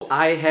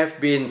I have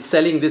been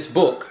selling this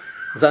book,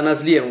 Zan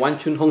Azli and Wan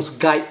Chun Hong's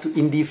Guide to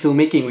Indie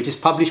Filmmaking, which is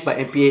published by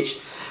MPH.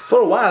 For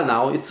a while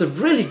now. It's a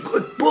really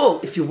good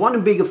book if you want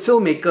to be a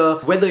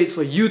filmmaker, whether it's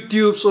for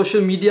YouTube,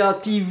 social media,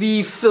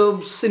 TV,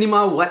 film,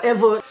 cinema,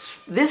 whatever.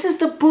 This is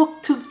the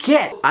book to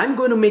get. I'm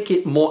going to make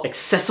it more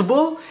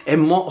accessible and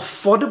more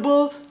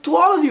affordable to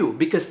all of you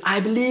because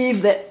I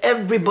believe that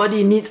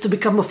everybody needs to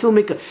become a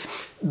filmmaker.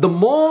 The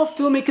more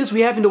filmmakers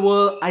we have in the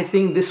world, I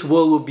think this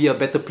world will be a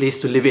better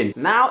place to live in.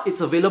 Now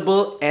it's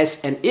available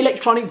as an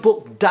electronic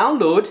book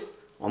download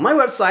on my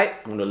website.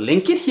 I'm going to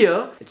link it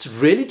here. It's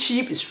really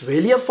cheap, it's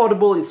really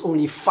affordable. It's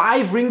only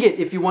 5 ringgit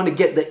if you want to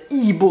get the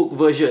ebook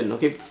version.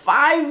 Okay,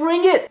 5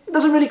 ringgit. It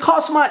doesn't really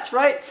cost much,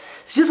 right?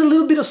 It's just a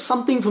little bit of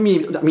something for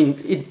me. I mean,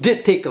 it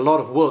did take a lot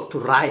of work to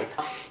write.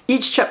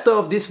 Each chapter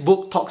of this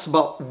book talks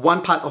about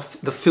one part of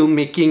the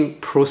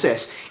filmmaking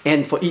process.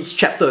 And for each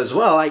chapter as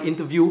well, I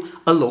interview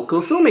a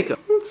local filmmaker.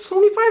 It's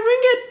only 5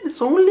 ringgit.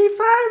 It's only 5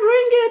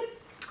 ringgit.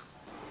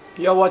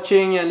 You're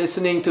watching and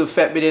listening to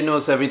Fat Bidin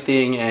Knows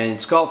Everything, and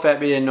it's called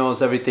Fat Bidin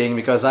Knows Everything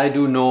because I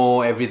do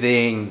know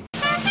everything.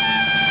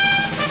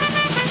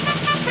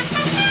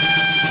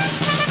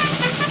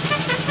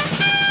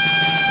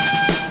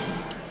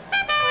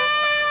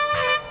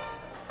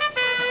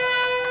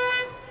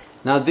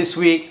 Now this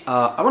week,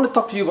 I want to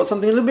talk to you about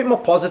something a little bit more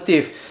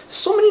positive.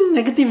 So many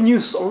negative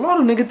news, a lot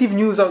of negative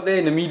news out there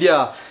in the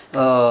media.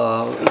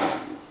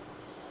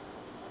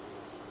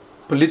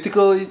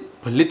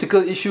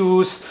 Political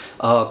issues,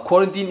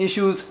 quarantine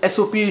issues,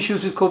 SOP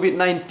issues with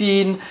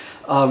COVID-19,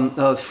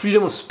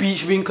 freedom of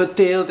speech being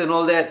curtailed and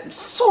all that.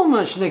 So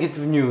much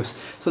negative news.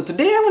 So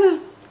today I want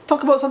to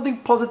talk about something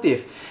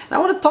positive. And I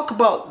want to talk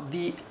about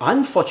the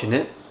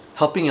unfortunate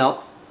helping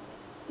out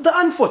the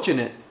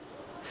unfortunate.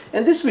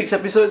 And this week's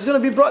episode is going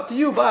to be brought to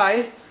you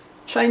by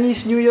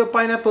Chinese New Year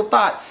pineapple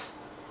tarts.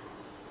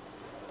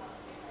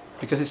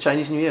 Because it's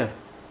Chinese New Year.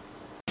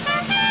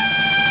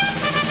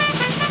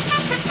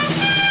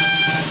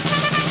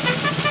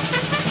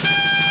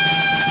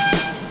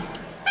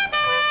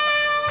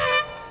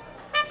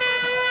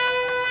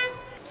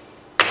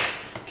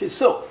 Okay,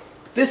 so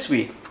this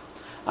week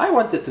I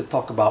wanted to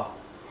talk about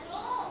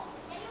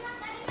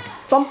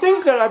some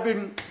things that I've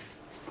been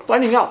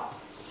finding out,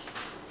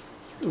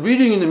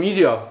 reading in the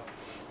media.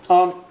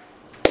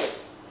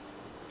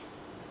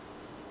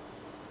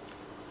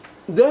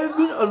 There have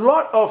been a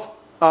lot of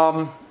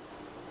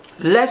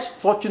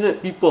less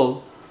fortunate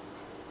people.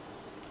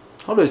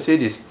 How do I say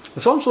this?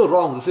 It sounds so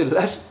wrong to say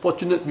less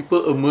fortunate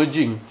people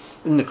emerging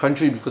in the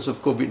country because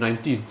of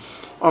COVID-19.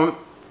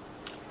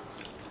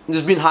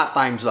 There's been hard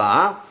times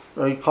lah.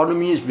 The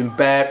economy has been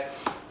bad.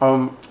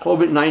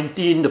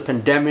 COVID-19, the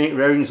pandemic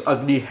rearing its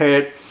ugly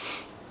head.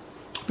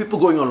 People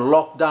going on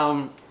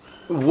lockdown.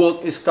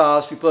 Work is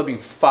scarce. People are being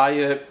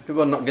fired.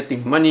 People are not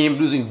getting money,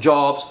 losing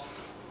jobs.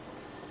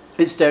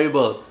 It's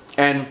terrible.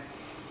 And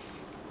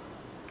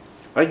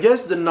I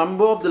guess the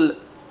number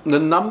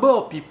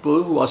of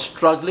people who are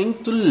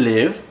struggling to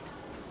live,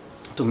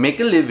 to make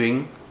a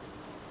living,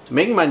 to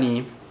make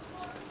money,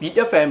 to feed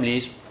their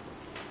families,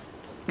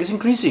 is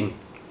increasing.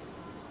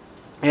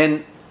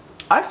 And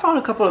I found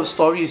a couple of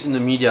stories in the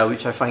media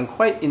which I find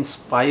quite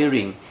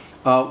inspiring.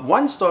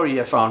 One story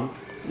I found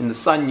in the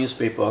Sun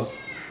newspaper,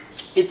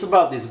 it's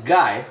about this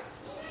guy.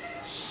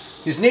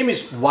 His name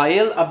is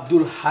Wael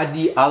Abdul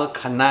Hadi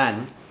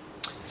Al-Kanan.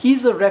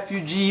 He's a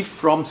refugee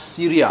from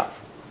Syria.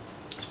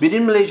 He's been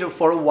in Malaysia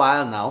for a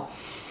while now.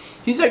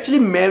 He's actually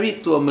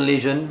married to a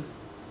Malaysian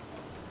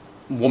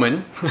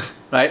woman,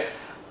 right?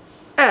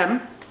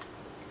 And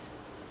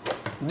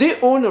they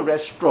own a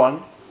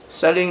restaurant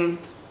selling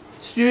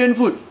Syrian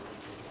food,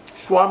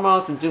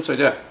 shawarma and things like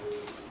that.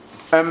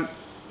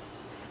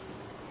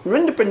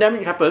 When the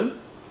pandemic happened,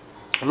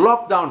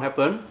 lockdown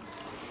happened,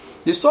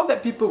 they saw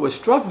that people were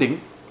struggling.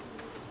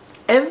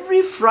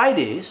 Every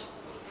Fridays,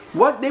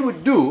 what they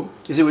would do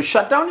is they would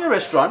shut down your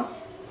restaurant,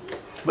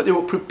 but they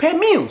would prepare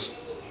meals.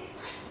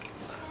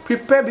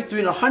 Prepare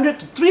between 100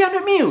 to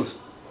 300 meals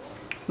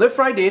that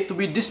Friday to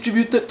be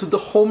distributed to the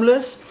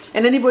homeless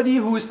and anybody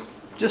who is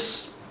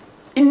just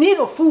in need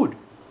of food.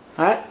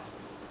 Right?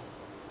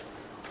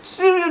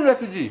 Syrian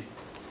refugee.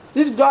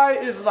 This guy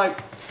is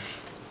like,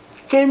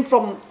 came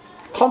from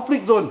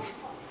conflict zone,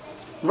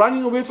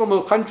 running away from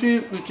a country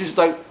which is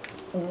like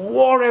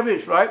war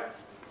ravaged, right?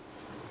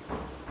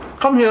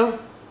 Come here,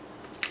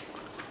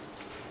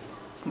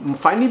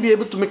 finally be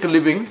able to make a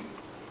living.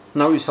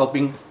 Now he's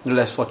helping the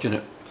less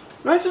fortunate.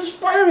 That's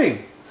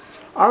inspiring.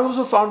 I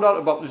also found out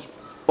about this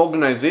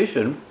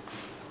organization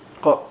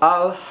called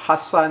Al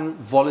Hassan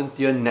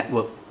Volunteer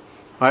Network,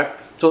 right?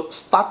 So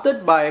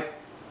started by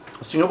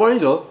a Singaporean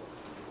girl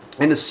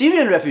and a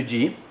Syrian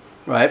refugee,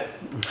 right,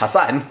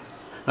 Hassan,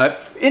 right,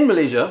 in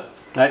Malaysia,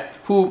 right,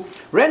 who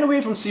ran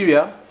away from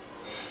Syria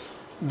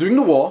during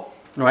the war,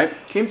 right,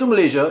 came to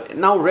Malaysia,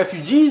 now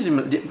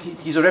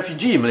he's a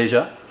refugee in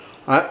Malaysia,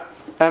 right,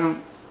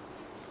 and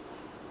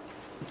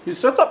he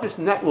set up this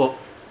network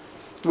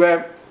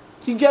where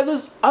he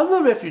gathers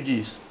other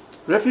refugees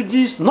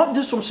refugees, not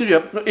just from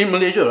Syria, in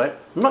Malaysia, right?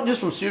 Not just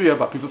from Syria,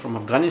 but people from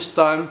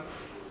Afghanistan,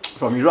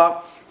 from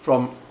Iraq,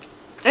 from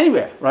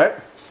anywhere, right?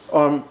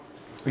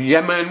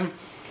 Yemen,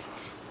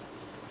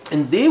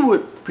 and they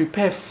would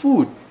prepare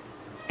food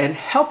and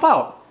help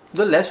out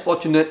the less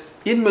fortunate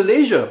in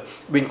Malaysia.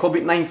 When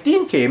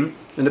COVID-19 came,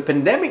 when the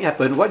pandemic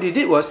happened, what they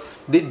did was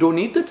they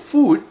donated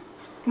food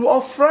to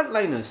our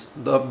frontliners,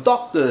 the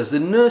doctors, the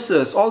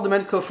nurses, all the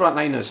medical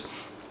frontliners.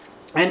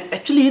 And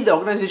actually, the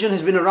organization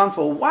has been around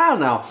for a while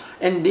now,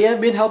 and they have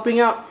been helping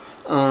out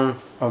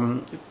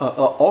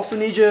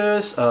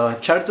orphanages,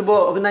 charitable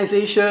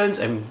organizations,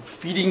 and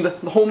feeding the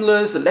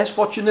homeless, the less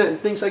fortunate, and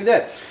things like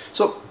that.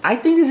 So I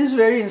think this is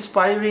very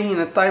inspiring in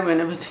a time when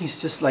everything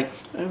is just like,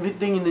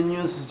 everything in the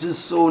news is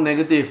just so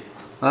negative.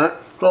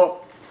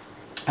 So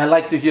I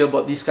like to hear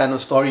about these kind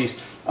of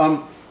stories.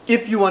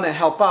 If you want to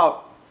help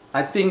out,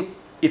 I think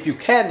if you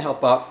can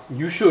help out,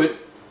 you should,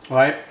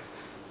 right?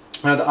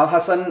 The Al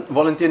Hassan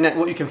Volunteer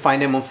Network, you can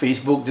find them on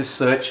Facebook, just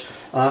search.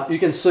 You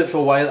can search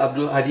for Wael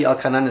Abdul Hadi Al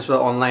Kanan as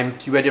well online.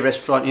 See where the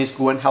restaurant is,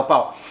 go and help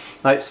out.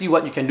 Right? See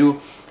what you can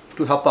do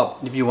to help out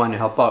if you want to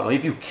help out, or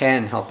if you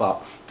can help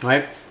out.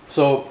 Right?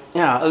 So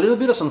yeah, a little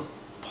bit of some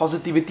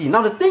positivity.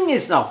 Now the thing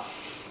is, now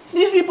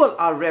these people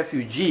are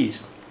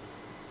refugees,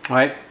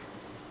 right?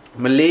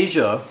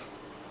 Malaysia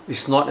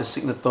is not a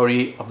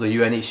signatory of the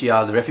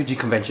UNHCR, the Refugee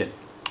Convention.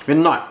 We're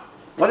not.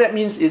 What that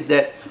means is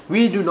that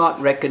we do not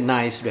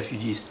recognize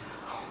refugees.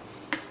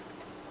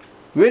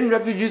 When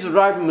refugees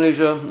arrive in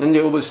Malaysia and they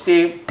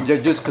overstay,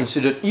 they're just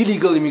considered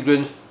illegal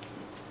immigrants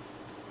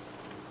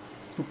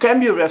who can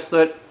be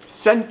arrested,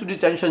 sent to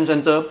detention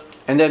center,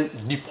 and then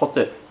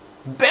deported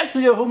back to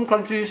their home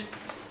countries,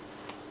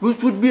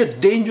 which would be a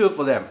danger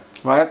for them,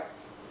 right?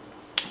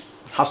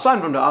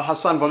 Hassan from the Al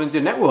Hassan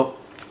Volunteer Network,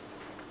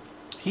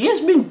 he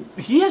has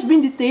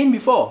been detained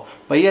before,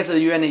 but he has a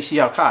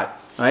UNHCR card,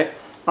 right?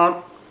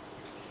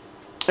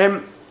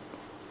 And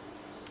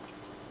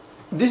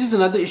this is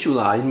another issue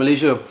in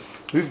Malaysia.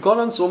 We've gone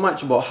on so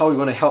much about how we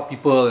want to help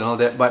people and all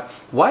that, but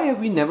why have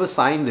we never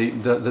signed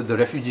the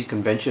Refugee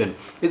Convention?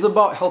 It's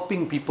about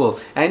helping people.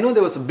 And I know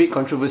there was a big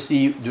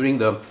controversy during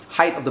the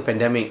height of the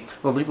pandemic.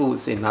 Well, people would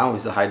say now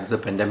is the height of the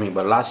pandemic,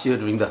 but last year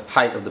during the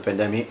height of the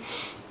pandemic,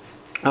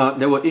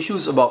 there were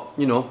issues about,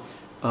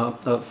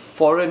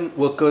 foreign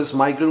workers,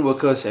 migrant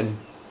workers, and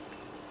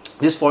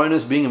these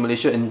foreigners being in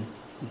Malaysia, and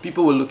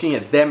people were looking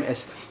at them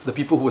as the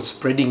people who were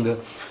spreading the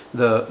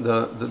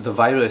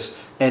virus.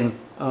 And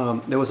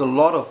there was a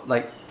lot of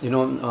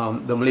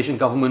the Malaysian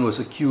government was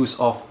accused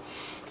of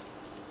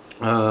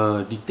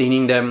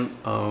detaining them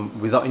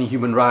without any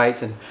human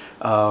rights, and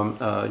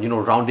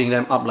rounding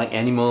them up like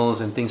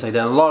animals and things like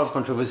that. A lot of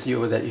controversy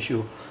over that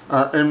issue.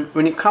 And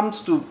when it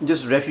comes to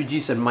just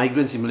refugees and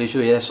migrants in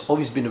Malaysia, it has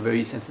always been a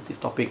very sensitive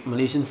topic.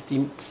 Malaysians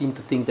seem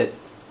to think that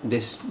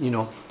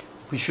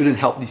we shouldn't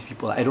help these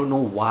people. I don't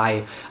know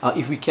why.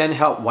 If we can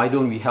help, why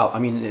don't we help? I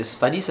mean,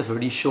 studies have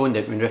already shown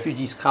that when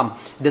refugees come,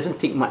 it doesn't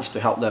take much to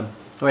help them,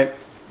 right?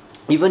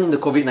 Even in the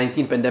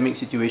COVID-19 pandemic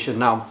situation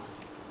now,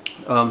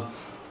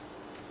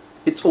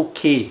 it's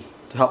okay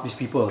to help these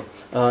people.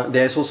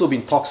 There's also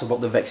been talks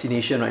about the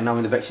vaccination right now.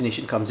 When the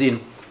vaccination comes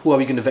in, who are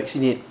we going to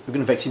vaccinate? We're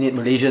going to vaccinate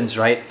Malaysians,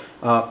 right?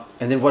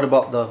 And then what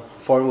about the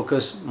foreign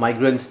workers,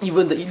 migrants,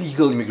 even the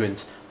illegal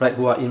immigrants, right,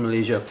 who are in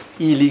Malaysia?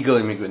 Illegal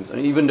immigrants,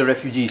 and even the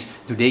refugees,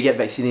 do they get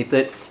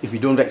vaccinated? If we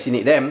don't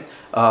vaccinate them,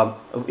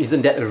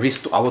 isn't that a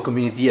risk to our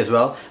community as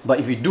well? But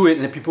if we do it,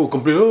 and then people will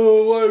complain,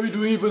 oh, why are we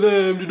doing it for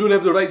them? They don't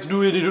have the right to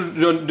do it.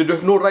 They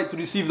have no right to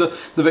receive the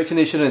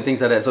vaccination and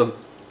things like that. So,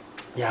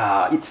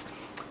 yeah,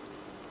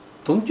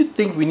 don't you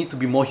think we need to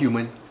be more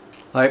human?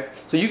 Alright,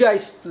 so you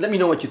guys, let me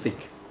know what you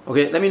think.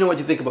 Okay, let me know what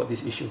you think about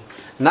this issue.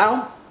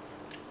 Now,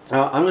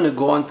 I'm going to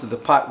go on to the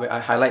part where I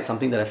highlight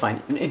something that I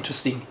find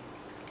interesting.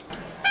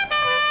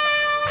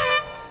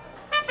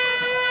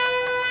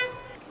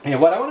 And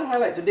what I want to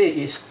highlight today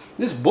is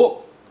this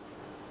book,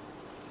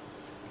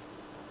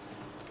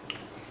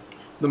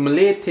 The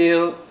Malay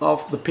Tale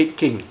of the Pig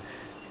King.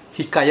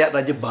 Hikayat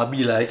Raja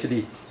Babi lah,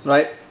 actually,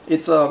 right?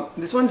 It's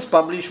this one's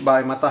published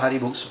by Matahari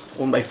Books,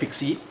 owned by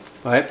Fixie,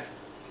 right?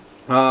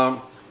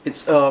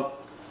 It's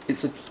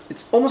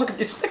almost like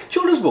it's like a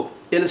children's book,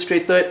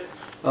 illustrated.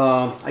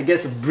 I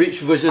guess a bridge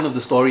version of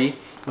the story,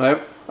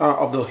 right?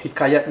 Of the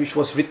Hikayat, which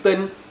was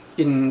written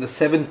in the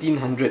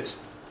 1700s,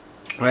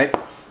 right?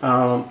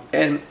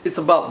 And it's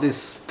about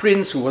this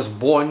prince who was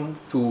born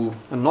to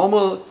a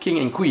normal king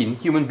and queen,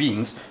 human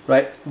beings,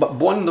 right? But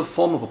born in the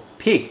form of a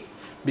pig,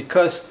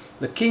 because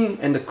the king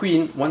and the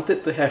queen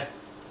wanted to have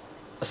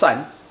a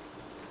son.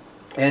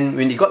 And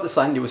when they got the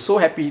son, they were so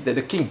happy that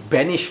the king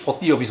banished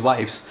 40 of his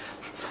wives.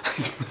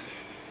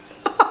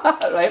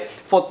 Right?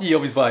 40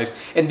 of his wives.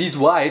 And these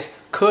wives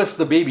cursed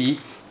the baby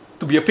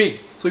to be a pig.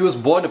 So he was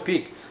born a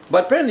pig.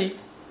 But apparently,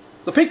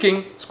 the pig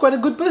king is quite a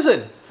good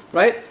person,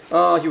 right?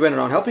 He went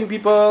around helping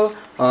people,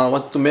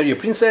 wanted to marry a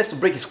princess to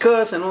break his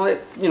curse and all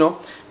that.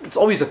 It's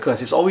always a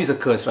curse. It's always a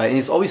curse, right? And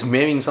it's always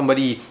marrying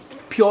somebody.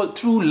 Pure,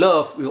 true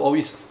love will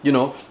always,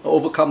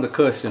 overcome the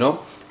curse,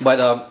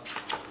 But,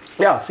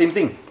 yeah, same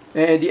thing.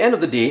 And at the end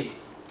of the day,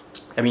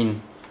 I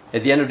mean,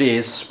 at the end of the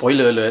day,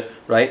 spoiler alert,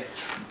 right?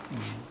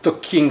 The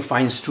king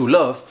finds true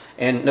love,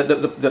 and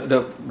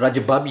the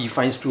Raja Babi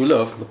finds true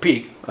love, the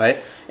pig, right?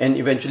 And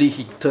eventually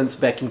he turns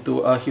back into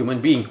a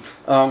human being.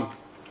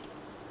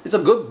 It's a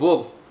good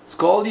book. It's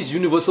got all these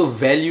universal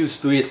values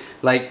to it,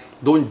 like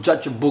don't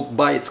judge a book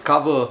by its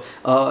cover.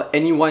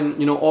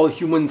 Anyone, all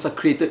humans are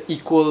created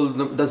equal.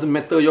 Doesn't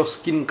matter your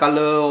skin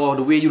color or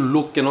the way you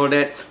look and all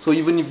that. So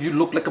even if you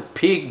look like a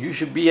pig, you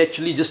should be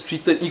actually just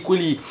treated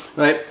equally,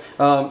 right?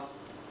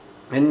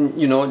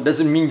 And it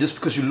doesn't mean just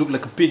because you look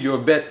like a pig you're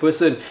a bad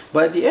person.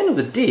 But at the end of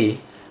the day,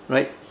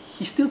 right,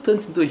 he still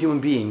turns into a human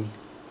being,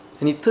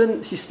 and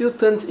he still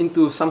turns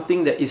into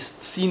something that is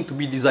seen to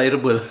be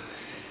desirable.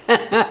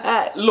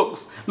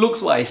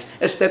 looks wise,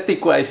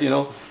 aesthetic wise,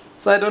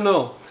 So I don't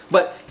know,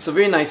 but it's a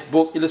very nice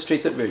book,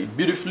 illustrated very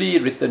beautifully,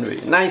 written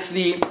very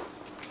nicely.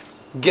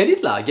 Get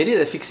it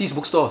at Fixie's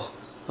bookstores,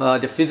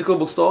 the physical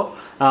bookstore,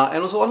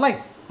 and also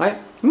online, right?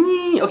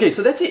 Okay,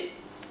 so that's it.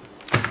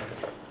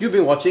 You've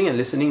been watching and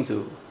listening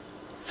to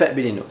Fat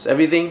Billion Knows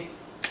Everything.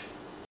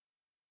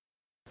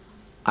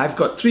 I've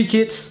got 3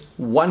 kids,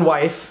 1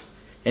 wife,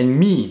 and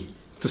me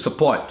to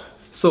support.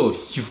 So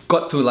you've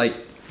got to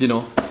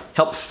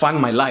help fund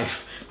my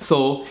life.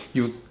 So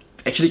you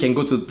actually can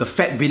go to the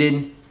Fat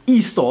Billion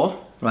e-store,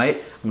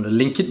 right? I'm gonna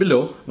link it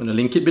below,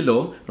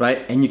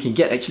 right? And you can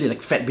get actually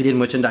Fat Billion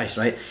merchandise,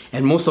 right?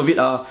 And most of it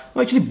are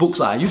actually books.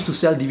 I used to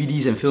sell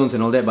DVDs and films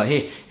and all that, but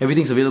hey,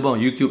 everything's available on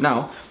YouTube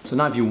now. So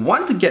now if you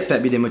want to get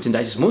Fat Billion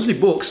merchandise, it's mostly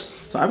books.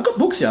 So I've got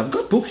books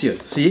here.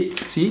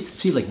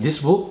 See, like this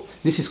book.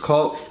 This is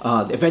called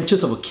The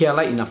Adventures of a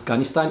Kerala in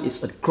Afghanistan.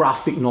 It's a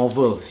graphic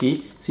novel.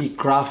 See,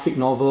 graphic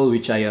novel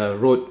which I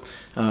wrote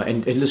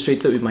and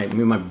illustrated with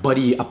my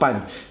buddy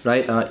Apan,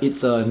 right?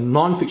 It's a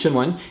non-fiction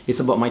one. It's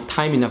about my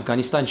time in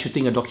Afghanistan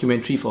shooting a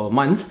documentary for a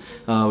month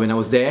when I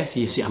was there.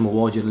 See, I'm a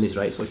war journalist,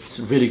 right? So it's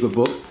a really good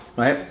book,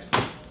 right?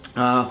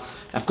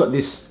 I've got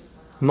this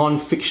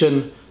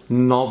non-fiction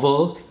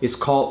novel. It's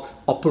called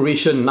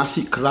Operation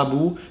Nasi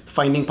Kerabu,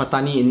 Finding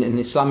Patani in an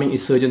Islamic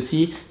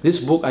Insurgency. This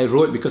book I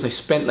wrote because I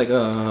spent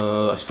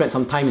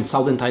some time in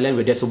southern Thailand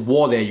where there's a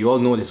war there. You all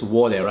know there's a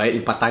war there, right?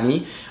 In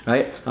Patani,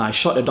 right? I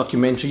shot a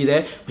documentary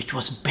there which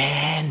was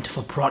banned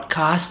for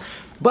broadcast,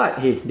 but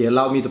hey, they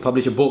allowed me to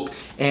publish a book.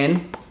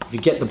 And if you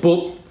get the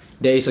book,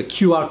 there is a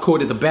QR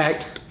code at the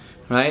back,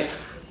 right?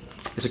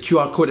 There's a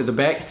QR code at the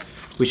back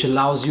which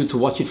allows you to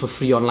watch it for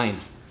free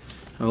online.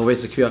 Oh,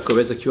 where's the QR code?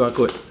 Where's the QR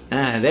code?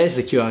 There's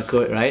the QR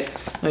code, right?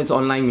 It's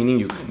online, meaning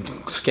you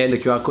scan the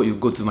QR code, you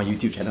go to my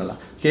YouTube channel.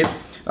 Okay,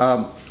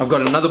 I've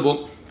got another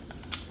book.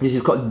 This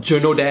is called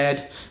Journo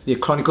Dad, The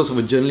Chronicles of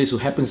a Journalist Who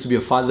Happens to Be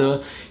a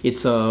Father.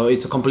 It's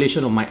a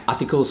compilation of my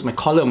articles, my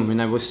column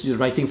when I was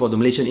writing for the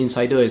Malaysian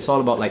Insider. It's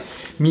all about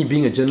me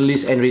being a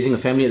journalist and raising a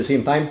family at the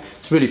same time.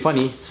 It's really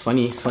funny.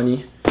 It's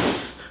funny.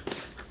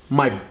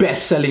 My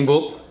best-selling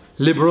book,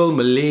 Liberal,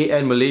 Malay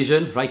and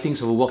Malaysian,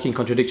 Writings of a Walking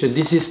Contradiction.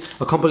 This is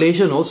a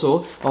compilation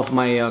also of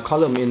my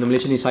column in the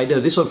Malaysian Insider.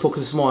 This one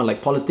focuses more on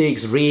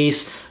politics,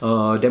 race,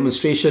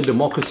 demonstration,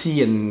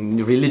 democracy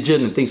and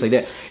religion and things like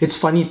that. It's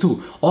funny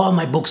too. All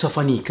my books are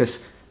funny because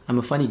I'm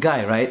a funny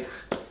guy, right?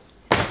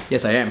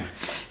 Yes, I am.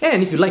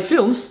 And if you like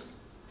films,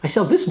 I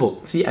sell this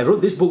book. See, I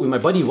wrote this book with my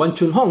buddy Wan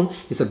Chun Hong.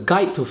 It's a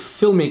guide to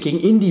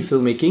filmmaking, indie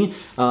filmmaking.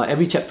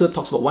 Every chapter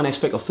talks about one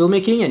aspect of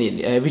filmmaking, and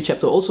every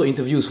chapter also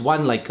interviews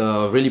one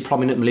really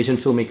prominent Malaysian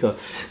filmmaker.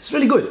 It's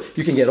really good.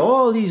 You can get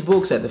all these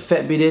books at the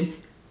Fat Billion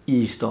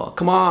e-store.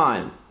 Come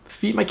on,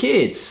 feed my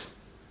kids.